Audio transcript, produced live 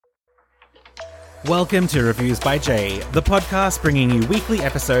Welcome to Reviews by Jay, the podcast bringing you weekly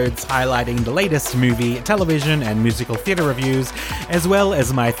episodes highlighting the latest movie, television, and musical theatre reviews, as well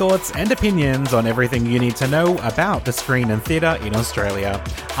as my thoughts and opinions on everything you need to know about the screen and theatre in Australia.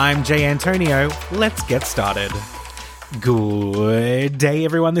 I'm Jay Antonio. Let's get started. Good day,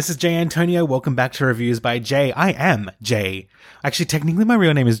 everyone. This is Jay Antonio. Welcome back to Reviews by Jay. I am Jay. Actually, technically, my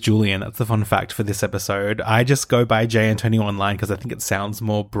real name is Julian. That's the fun fact for this episode. I just go by Jay Antonio online because I think it sounds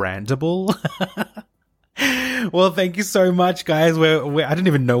more brandable. Well, thank you so much, guys. I don't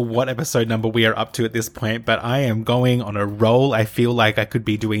even know what episode number we are up to at this point, but I am going on a roll. I feel like I could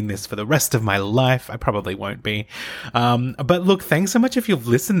be doing this for the rest of my life. I probably won't be. But look, thanks so much if you've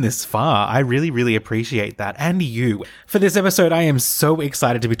listened this far. I really, really appreciate that. And you. For this episode, I am so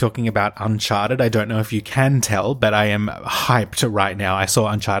excited to be talking about Uncharted. I don't know if you can tell, but I am hyped right now. I saw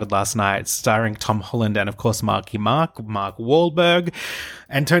Uncharted last night, starring Tom Holland and, of course, Mark Wahlberg,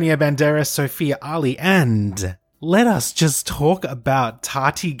 Antonio Banderas, Sophia Ali, and let us just talk about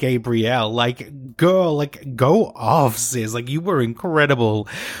Tati Gabrielle. Girl, go off, sis. You were incredible.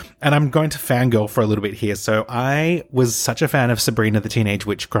 And I'm going to fangirl for a little bit here. So I was such a fan of Sabrina the Teenage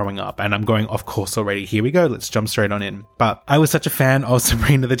Witch growing up, and I'm going off course already. Here we go. Let's jump straight on in. But I was such a fan of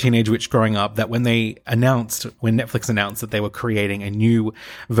Sabrina the Teenage Witch growing up that when Netflix announced that they were creating a new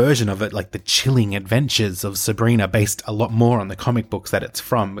version of it, like the chilling adventures of Sabrina, based a lot more on the comic books that it's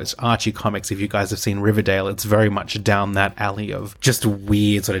from. It's Archie Comics. If you guys have seen Riverdale, it's very much down that alley of just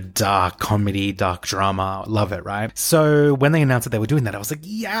weird sort of dark comedy, dark drama. Love it, right? So when they announced that they were doing that, I was like,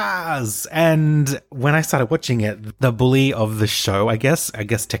 yes! And when I started watching it, the bully of the show, I guess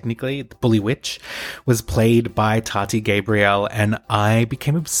technically, the bully witch, was played by Tati Gabrielle, and I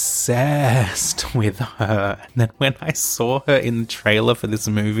became obsessed with her. And then when I saw her in the trailer for this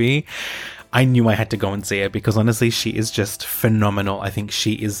movie, I knew I had to go and see her because honestly, she is just phenomenal. I think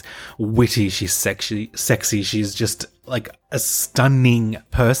she is witty. She's sexy. She's just like a stunning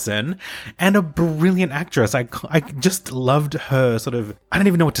person and a brilliant actress. I just loved her sort of, I don't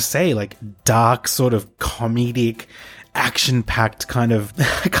even know what to say, like dark sort of comedic, action-packed kind of,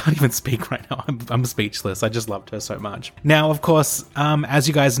 I can't even speak right now. I'm speechless. I just loved her so much. Now, of course, as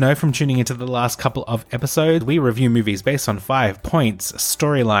you guys know from tuning into the last couple of episodes, we review movies based on 5 points: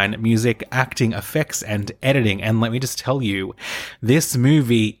 storyline, music, acting, effects, and editing. And let me just tell you, this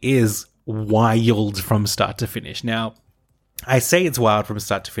movie is wild from start to finish. Now, I say it's wild from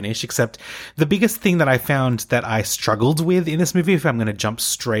start to finish, except the biggest thing that I found that I struggled with in this movie, if I'm going to jump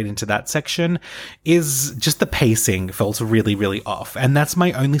straight into that section, is just the pacing felt really, really off. And that's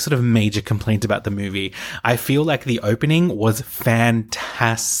my only sort of major complaint about the movie. I feel like the opening was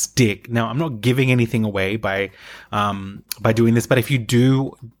fantastic. Now, I'm not giving anything away by doing this, but if you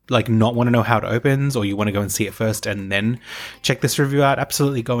do not want to know how it opens, or you want to go and see it first and then check this review out,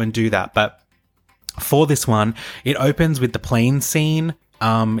 absolutely go and do that. But for this one, it opens with the plane scene.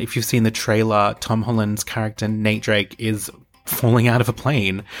 If you've seen the trailer, Tom Holland's character, Nate Drake, is falling out of a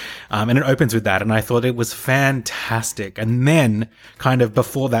plane. And it opens with that. And I thought it was fantastic. And then kind of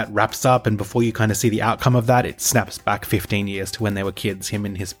before that wraps up and before you kind of see the outcome of that, it snaps back 15 years to when they were kids, him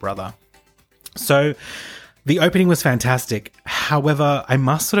and his brother. So the opening was fantastic. However, I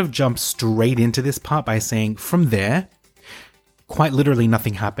must sort of jump straight into this part by saying from there, quite literally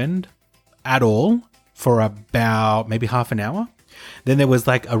nothing happened at all for about maybe half an hour. Then there was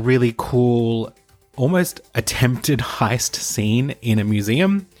like a really cool, almost attempted heist scene in a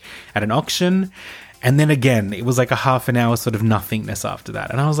museum at an auction. And then again, it was like a half an hour sort of nothingness after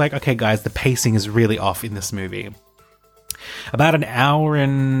that. And I was like, okay, guys, the pacing is really off in this movie. About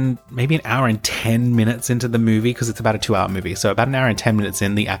maybe an hour and 10 minutes into the movie, because it's about a 2-hour movie. So about an hour and 10 minutes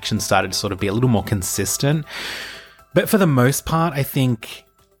in, the action started to sort of be a little more consistent. But for the most part, I think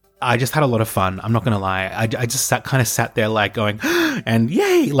I just had a lot of fun. I'm not going to lie. I just sat there like going, and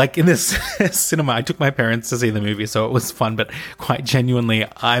yay, like in this cinema. I took my parents to see the movie, so it was fun, but quite genuinely,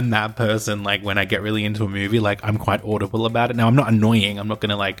 I'm that person. Like when I get really into a movie, like I'm quite audible about it. Now, I'm not annoying. I'm not going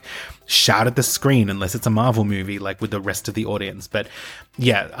to like shout at the screen unless it's a Marvel movie, like with the rest of the audience. But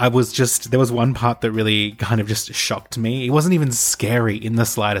yeah, there was one part that really kind of just shocked me. It wasn't even scary in the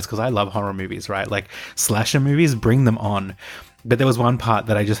slightest because I love horror movies, right? Like slasher movies, bring them on. But there was one part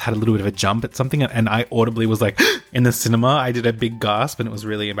that I just had a little bit of a jump at something, and I audibly was like, in the cinema, I did a big gasp, and it was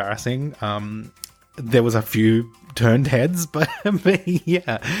really embarrassing. There was a few turned heads, but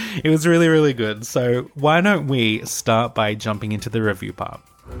yeah, it was really, really good. So why don't we start by jumping into the review part?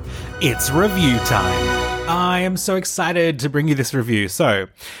 It's review time. I am so excited to bring you this review. So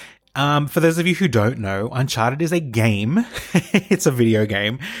For those of you who don't know, Uncharted is a game. It's a video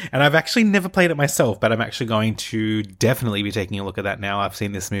game, and I've actually never played it myself, but I'm actually going to definitely be taking a look at that now I've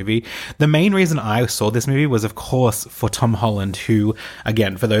seen this movie. The main reason I saw this movie was, of course, for Tom Holland, who,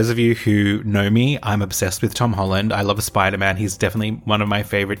 again, for those of you who know me, I'm obsessed with Tom Holland. I love Spider-Man. He's definitely one of my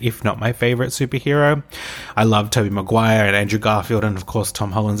favorite, if not my favorite superhero. I love Tobey Maguire and Andrew Garfield, and of course,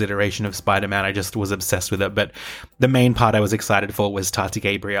 Tom Holland's iteration of Spider-Man. I just was obsessed with it, but the main part I was excited for was Tati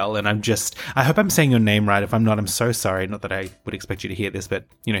Gabrielle, and I hope I'm saying your name right. If I'm not, I'm so sorry. Not that I would expect you to hear this, but,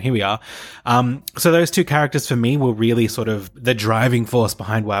 here we are. So those two characters for me were really sort of the driving force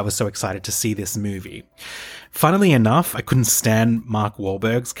behind why I was so excited to see this movie. Funnily enough, I couldn't stand Mark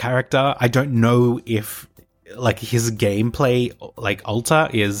Wahlberg's character. I don't know if his gameplay, alter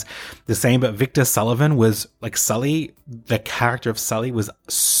is the same, but Victor Sullivan was Sully. The character of Sully was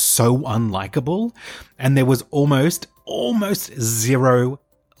so unlikable, and there was almost zero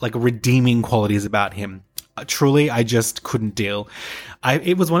redeeming qualities about him. Truly, I just couldn't deal.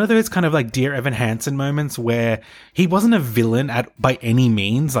 It was one of those kind of Dear Evan Hansen moments where he wasn't a villain by any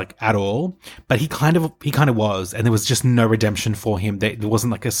means, at all, but he kind of was, and there was just no redemption for him. There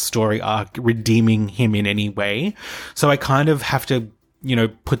wasn't a story arc redeeming him in any way. So I kind of have to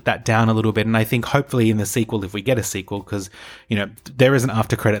put that down a little bit. And I think hopefully in the sequel, if we get a sequel, because, there is an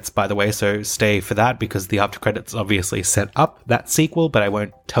after credits, by the way, so stay for that, because the after credits obviously set up that sequel, but I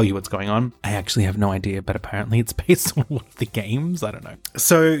won't tell you what's going on. I actually have no idea, but apparently it's based on one of the games. I don't know.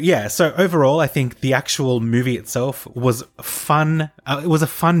 So overall, I think the actual movie itself was fun. It was a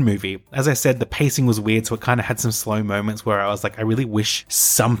fun movie. As I said, the pacing was weird, so it kind of had some slow moments where I was I really wish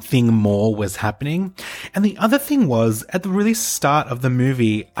something more was happening. And the other thing was, at the really start of the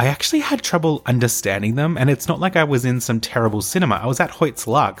movie, I actually had trouble understanding them, and it's not like I was in some terrible cinema. I was at Hoyt's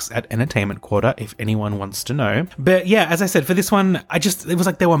Lux at Entertainment Quarter, if anyone wants to know. But yeah, as I said, for this one, it was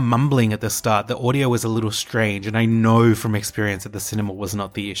they were mumbling at the start. The audio was a little strange, and I know from experience that the cinema was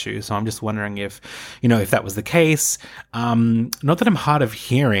not the issue. So I'm just wondering if that was the case. Not that I'm hard of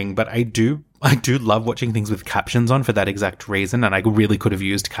hearing, but I do love watching things with captions on for that exact reason, and I really could have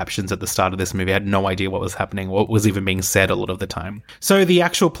used captions at the start of this movie. I had no idea what was happening, what was even being said a lot of the time. So the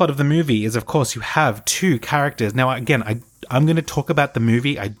actual plot of the movie is, of course, you have two characters. Now, again, I'm going to talk about the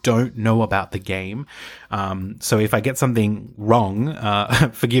movie. I don't know about the game. So if I get something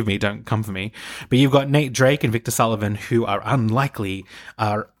wrong, forgive me, don't come for me. But you've got Nate Drake and Victor Sullivan, who are an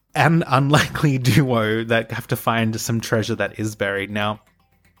unlikely duo that have to find some treasure that is buried. Now,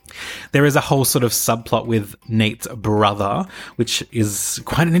 there is a whole sort of subplot with Nate's brother, which is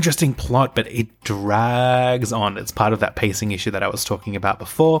quite an interesting plot, but it drags on. It's part of that pacing issue that I was talking about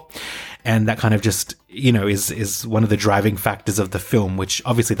before. And that kind of just, is one of the driving factors of the film, which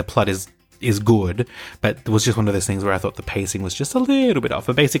obviously the plot is good, but it was just one of those things where I thought the pacing was just a little bit off.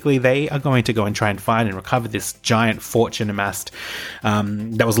 But basically, they are going to go and try and find and recover this giant fortune amassed,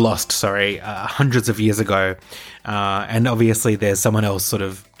 that was lost, hundreds of years ago. And obviously there's someone else sort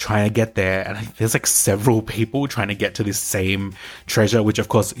of trying to get there, and there's several people trying to get to this same treasure, which of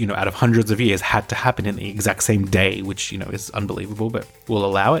course, out of hundreds of years had to happen in the exact same day, which, is unbelievable, but we'll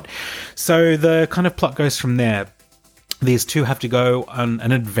allow it. So the kind of plot goes from there. These two have to go on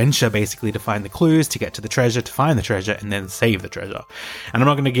an adventure, basically, to find the clues, to get to the treasure, to find the treasure, and then save the treasure. And I'm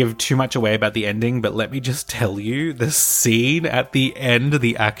not going to give too much away about the ending, but let me just tell you, the scene at the end,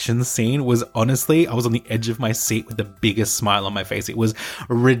 the action scene, was honestly, I was on the edge of my seat with the biggest smile on my face. It was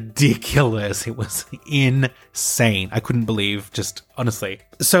ridiculous. It was insane. I couldn't believe, just honestly.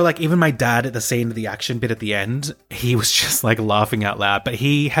 So, even my dad at the scene, the action bit at the end, he was just, laughing out loud. But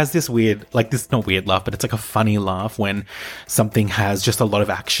he has this weird, this not weird laugh, but it's a funny laugh when something has just a lot of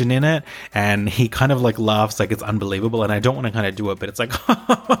action in it, and he kind of laughs it's unbelievable, and I don't want to kind of do it, but it's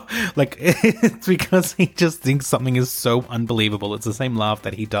it's because he just thinks something is so unbelievable. It's the same laugh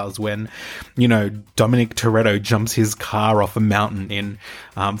that he does when, Dominic Toretto jumps his car off a mountain in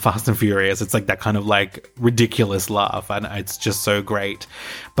Fast and Furious. It's that kind of ridiculous laugh, and it's just so great.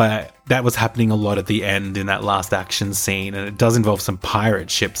 But that was happening a lot at the end in that last action scene, and it does involve some pirate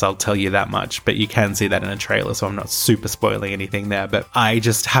ships, I'll tell you that much, but you can see that in a trailer, so I'm not super spoiling anything there. But I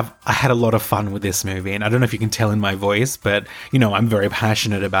had a lot of fun with this movie, and I don't know if you can tell in my voice, but I'm very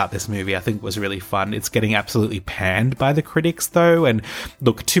passionate about this movie. I think it was really fun. It's getting absolutely panned by the critics though, and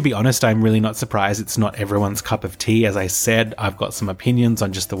look, to be honest, I'm really not surprised. It's not everyone's cup of tea. As I said, I've got some opinions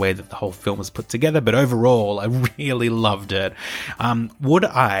on just the way that the whole film was put together, but overall I really loved it. Would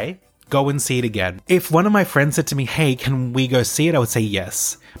I go and see it again. If one of my friends said to me, hey, can we go see it? I would say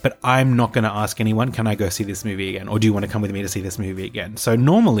yes. But I'm not going to ask anyone, can I go see this movie again? Or do you want to come with me to see this movie again? So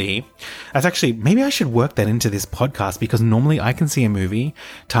normally, that's actually, maybe I should work that into this podcast, because normally I can see a movie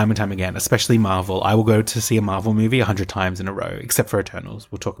time and time again, especially Marvel. I will go to see a Marvel movie 100 times in a row, except for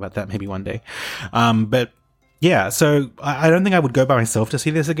Eternals. We'll talk about that maybe one day. But yeah, so I don't think I would go by myself to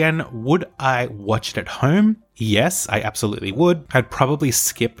see this again. Would I watch it at home? Yes, I absolutely would. I'd probably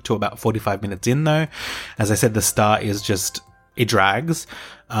skip to about 45 minutes in though. As I said, the start is just, it drags.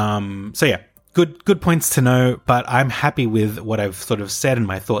 So yeah, good points to know, but I'm happy with what I've sort of said and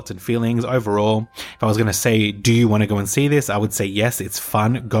my thoughts and feelings overall. If I was going to say, do you want to go and see this? I would say yes, it's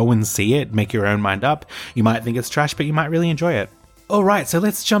fun. Go and see it. Make your own mind up. You might think it's trash, but you might really enjoy it. All right, so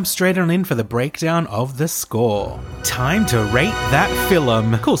let's jump straight on in for the breakdown of the score. Time to rate that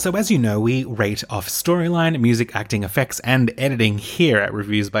film. Cool, so as you know, we rate off storyline, music, acting, effects, and editing here at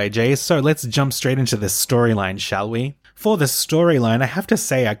Reviews by Jay. So let's jump straight into the storyline, shall we? For the storyline, I have to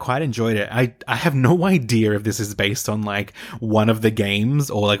say I quite enjoyed it. I have no idea if this is based on like one of the games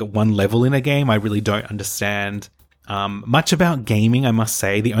or like one level in a game. I really don't understand much about gaming, I must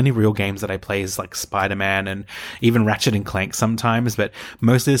say. The only real games that I play is like Spider-Man and even Ratchet and Clank sometimes, but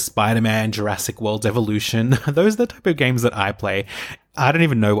mostly Spider-Man, Jurassic World Evolution. Those are the type of games that I play. I don't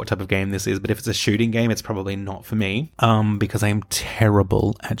even know what type of game this is, but if it's a shooting game, it's probably not for me, because I'm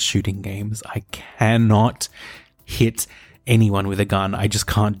terrible at shooting games. I cannot hit anyone with a gun. I just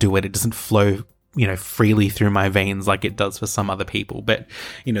can't do it. It doesn't flow, freely through my veins like it does for some other people. But,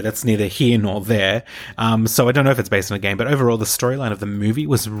 that's neither here nor there. So I don't know if it's based on a game, but overall the storyline of the movie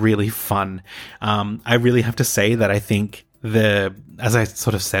was really fun. I really have to say that I think as I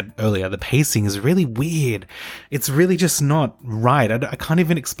sort of said earlier, the pacing is really weird. It's really just not right. I can't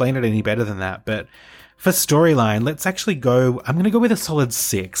even explain it any better than that. But for storyline, let's actually I'm going to go with a solid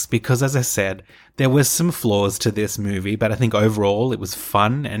 6, because as I said, there was some flaws to this movie, but I think overall it was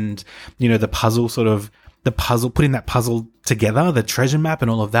fun. And, the putting that puzzle together, the treasure map and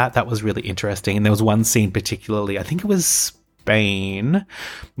all of that was really interesting. And there was one scene particularly, I think it was Spain,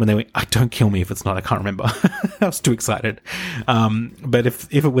 when they went, don't kill me if it's not, I can't remember. I was too excited. But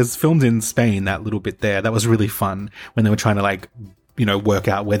if it was filmed in Spain, that little bit there, that was really fun when they were trying to work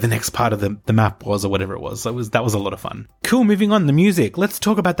out where the next part of the map was or whatever it was. So that was a lot of fun. Cool, moving on, the music. Let's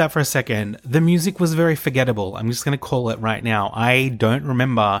talk about that for a second. The music was very forgettable. I'm just going to call it right now. I don't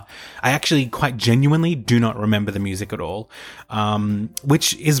remember. I actually quite genuinely do not remember the music at all,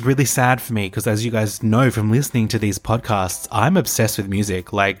 which is really sad for me, because as you guys know from listening to these podcasts, I'm obsessed with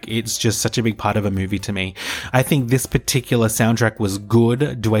music. Like, it's just such a big part of a movie to me. I think this particular soundtrack was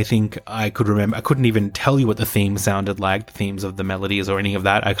good. Do I think I could remember? I couldn't even tell you what the theme sounded like, the themes of the melodies or any of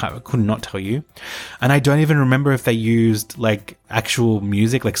that. I could not tell you. And I don't even remember if they used like actual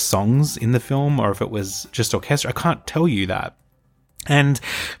music, like songs in the film, or if it was just orchestra. I can't tell you that. And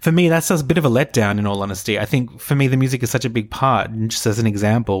for me, that's a bit of a letdown, in all honesty. I think for me, the music is such a big part. And just as an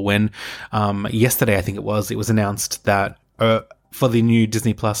example, when yesterday, I think it was announced that for the new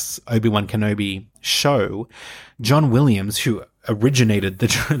Disney Plus Obi-Wan Kenobi show, John Williams, who originated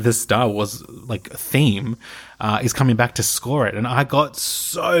the Star Wars theme, is coming back to score it. And I got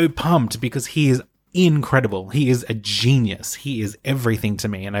so pumped, because he is incredible. He is a genius. He is everything to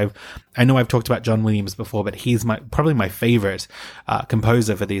me. And I know I've talked about John Williams before, but he's probably my favorite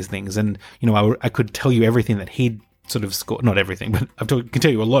composer for these things. And I could tell you everything that he sort of scored, not everything, but I can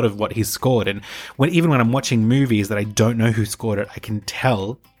tell you a lot of what he's scored. And even when I'm watching movies that I don't know who scored it, I can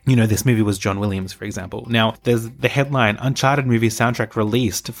tell, this movie was John Williams, for example. Now, there's the headline, Uncharted movie soundtrack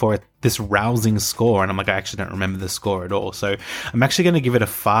released for this rousing score. And I'm like, I actually don't remember the score at all. So I'm actually going to give it a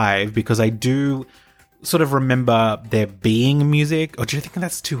 5, because I do sort of remember there being music. Or do you think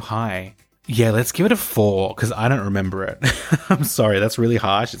that's too high? Yeah, let's give it a 4, because I don't remember it. I'm sorry, that's really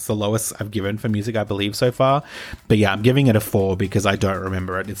harsh. It's the lowest I've given for music, I believe, so far. But yeah, I'm giving it a 4 because I don't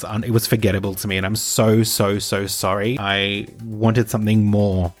remember it. It was forgettable to me, and I'm so sorry. I wanted something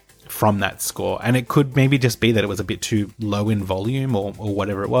more from that score, and it could maybe just be that it was a bit too low in volume or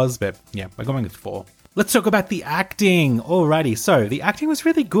whatever it was. But yeah, I'm going with 4. Let's talk about the acting. Alrighty, so the acting was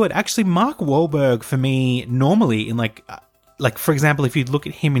really good. Actually, Mark Wahlberg, for me, normally in for example, if you look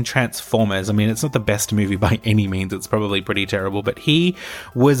at him in Transformers, I mean, it's not the best movie by any means. It's probably pretty terrible, but he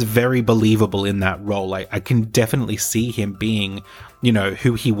was very believable in that role. I can definitely see him being,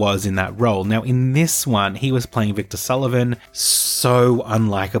 who he was in that role. Now, in this one, he was playing Victor Sullivan. So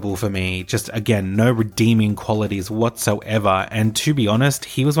unlikable for me. Just, again, no redeeming qualities whatsoever. And to be honest,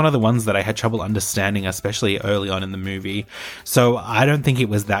 he was one of the ones that I had trouble understanding, especially early on in the movie. So I don't think it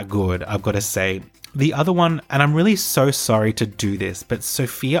was that good, I've got to say. The other one, and I'm really so sorry to do this, but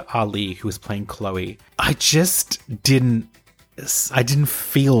Sophia Ali, who was playing Chloe, I didn't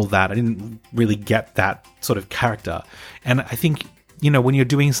feel that. I didn't really get that sort of character. And I think, when you're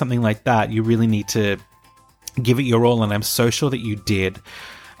doing something like that, you really need to give it your all, and I'm so sure that you did.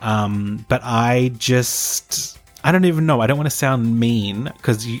 But I don't even know. I don't want to sound mean,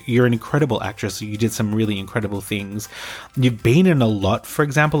 because you're an incredible actress. You did some really incredible things. You've been in a lot, for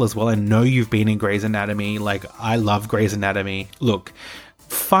example, as well. I know you've been in Grey's Anatomy. Like, I love Grey's Anatomy. Look,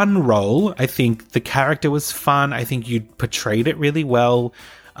 fun role. I think the character was fun. I think you portrayed it really well.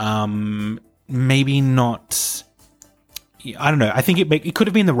 Maybe not... I don't know. I think it could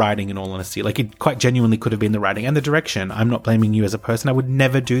have been the writing, in all honesty. Like, it quite genuinely could have been the writing and the direction. I'm not blaming you as a person. I would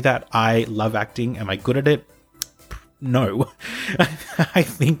never do that. I love acting. Am I good at it? No. I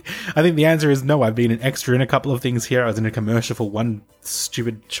think the answer is no. I've been an extra in a couple of things here. I was in a commercial for one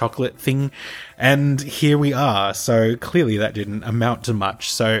stupid chocolate thing, and here we are. So clearly that didn't amount to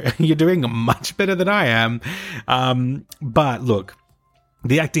much. So you're doing much better than I am. But look,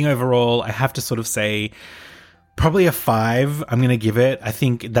 the acting overall, I have to sort of say, probably a 5, I'm going to give it. I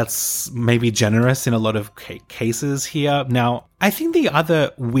think that's maybe generous in a lot of cases here. Now, I think the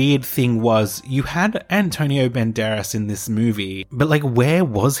other weird thing was you had Antonio Banderas in this movie, but like, where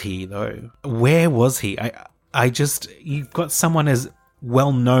was he though? Where was he? You've got someone as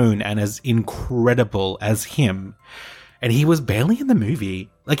well known and as incredible as him, and he was barely in the movie.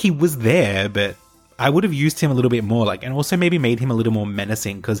 Like, he was there, but I would have used him a little bit more, like, and also maybe made him a little more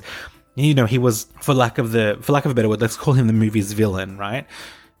menacing, because he was, for lack of a better word, let's call him the movie's villain, right?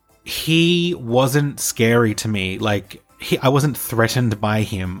 He wasn't scary to me. Like, I wasn't threatened by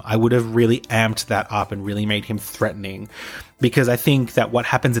him. I would have really amped that up and really made him threatening, because I think that what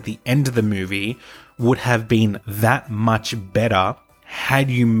happens at the end of the movie would have been that much better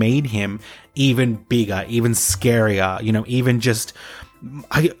had you made him even bigger, even scarier, even just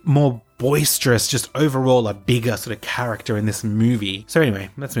more boisterous, just overall a bigger sort of character in this movie. So anyway,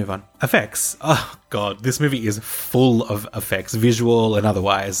 let's move on. Effects. Oh god, this movie is full of effects, visual and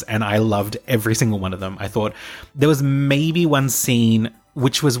otherwise, and I loved every single one of them. I thought there was maybe one scene,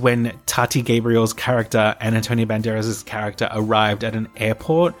 which was when Tati Gabriel's character and Antonio Banderas' character arrived at an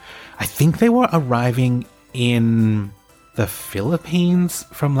airport. I think they were arriving in the Philippines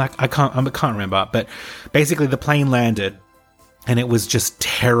from, like, I can't remember, but basically the plane landed, and it was just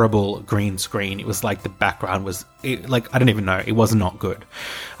terrible green screen. It was like the background was, I don't even know. It was not good.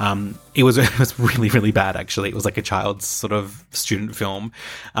 It was really, really bad, actually. It was like a child's sort of student film.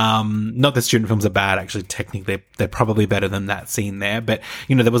 Not that student films are bad, actually. Technically, they're probably better than that scene there. But,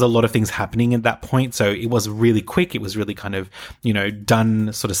 there was a lot of things happening at that point. So it was really quick. It was really kind of,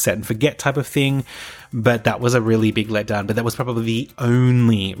 done sort of set and forget type of thing. But that was a really big letdown. But that was probably the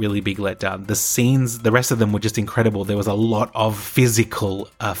only really big letdown. The rest of them were just incredible. There was a lot of physical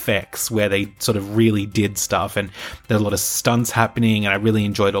effects where they sort of really did stuff, and there's a lot of stunts happening, and I really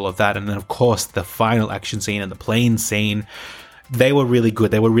enjoyed all of that. And then, of course, the final action scene and the plane scene, they were really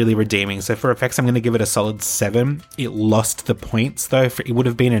good. They were really redeeming. So for effects, I'm going to give it a solid 7. It lost the points, though. It would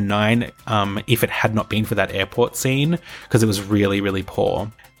have been a 9 if it had not been for that airport scene, because it was really, really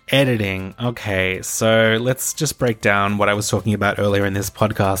poor. Editing. Okay, so let's just break down what I was talking about earlier in this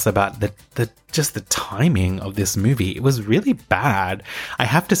podcast about the timing of this movie. It was really bad. I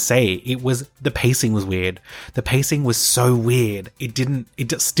have to say, the pacing was weird. The pacing was so weird.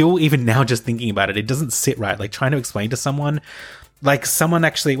 Still, even now, just thinking about it, it doesn't sit right. Like, trying to explain to someone, like, one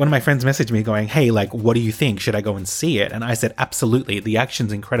of my friends messaged me going, hey, like, what do you think? Should I go and see it? And I said, absolutely. The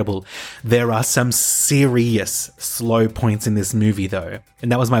action's incredible. There are some serious slow points in this movie, though.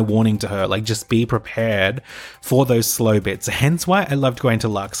 And that was my warning to her. Like, just be prepared for those slow bits. Hence why I loved going to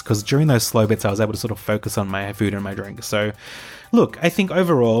Lux, because during those slow bits, I was able to sort of focus on my food and my drink. So, look, I think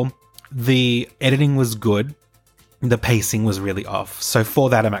overall, the editing was good. The pacing was really off. So for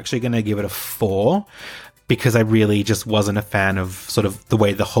that, I'm actually going to give it a 4. Because I really just wasn't a fan of sort of the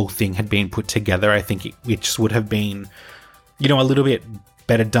way the whole thing had been put together. I think it just would have been, a little bit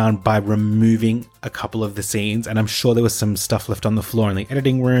better done by removing a couple of the scenes. And I'm sure there was some stuff left on the floor in the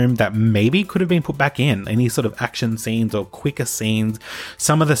editing room that maybe could have been put back in. Any sort of action scenes or quicker scenes.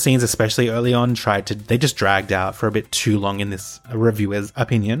 Some of the scenes, especially early on, they just dragged out for a bit too long in this reviewer's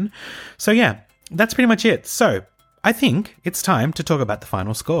opinion. So yeah, that's pretty much it. So I think it's time to talk about the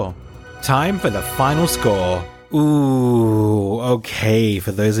final score. Time for the final score. Ooh, okay.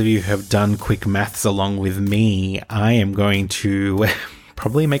 For those of you who have done quick maths along with me, I am going to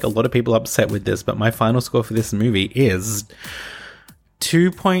probably make a lot of people upset with this, but my final score for this movie is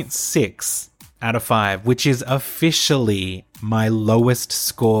 2.6 out of 5, which is officially my lowest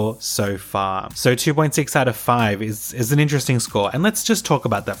score so far. So 2.6 out of 5 is an interesting score. And let's just talk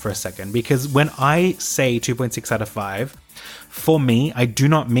about that for a second, because when I say 2.6 out of 5, for me, I do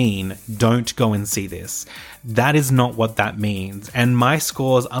not mean don't go and see this. That is not what that means. And my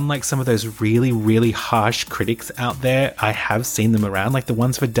scores, unlike some of those really, really harsh critics out there, I have seen them around, like the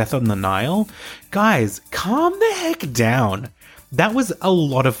ones for Death on the Nile. Guys, calm the heck down. That was a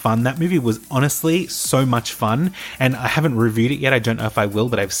lot of fun. That movie was honestly so much fun, and I haven't reviewed it yet. I don't know if I will,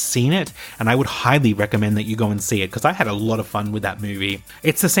 but I've seen it, and I would highly recommend that you go and see it, because I had a lot of fun with that movie.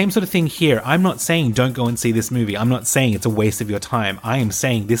 It's the same sort of thing here. I'm not saying don't go and see this movie. I'm not saying it's a waste of your time. I am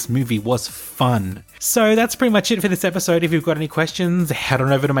saying this movie was fun. So that's pretty much it for this episode. If you've got any questions, head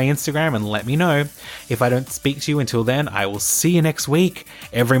on over to my Instagram and let me know. If I don't speak to you until then, I will see you next week.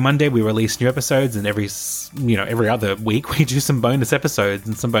 Every Monday we release new episodes, and every other week we do some bonus episodes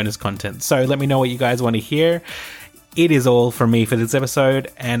and some bonus content. So let me know what you guys want to hear. It is all from me for this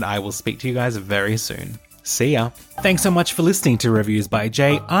episode, and I will speak to you guys very soon. See ya. Thanks so much for listening to Reviews by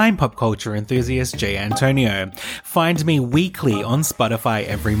Jay. I'm pop culture enthusiast Jay Antonio. Find me weekly on Spotify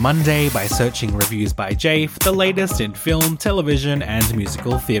every Monday by searching Reviews by Jay for the latest in film, television, and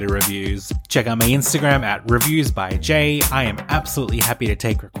musical theatre reviews. Check out my Instagram at Reviews by Jay. I am absolutely happy to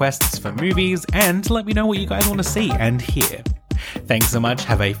take requests for movies and let me know what you guys want to see and hear. Thanks so much.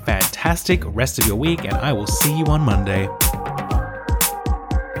 Have a fantastic rest of your week, and I will see you on Monday.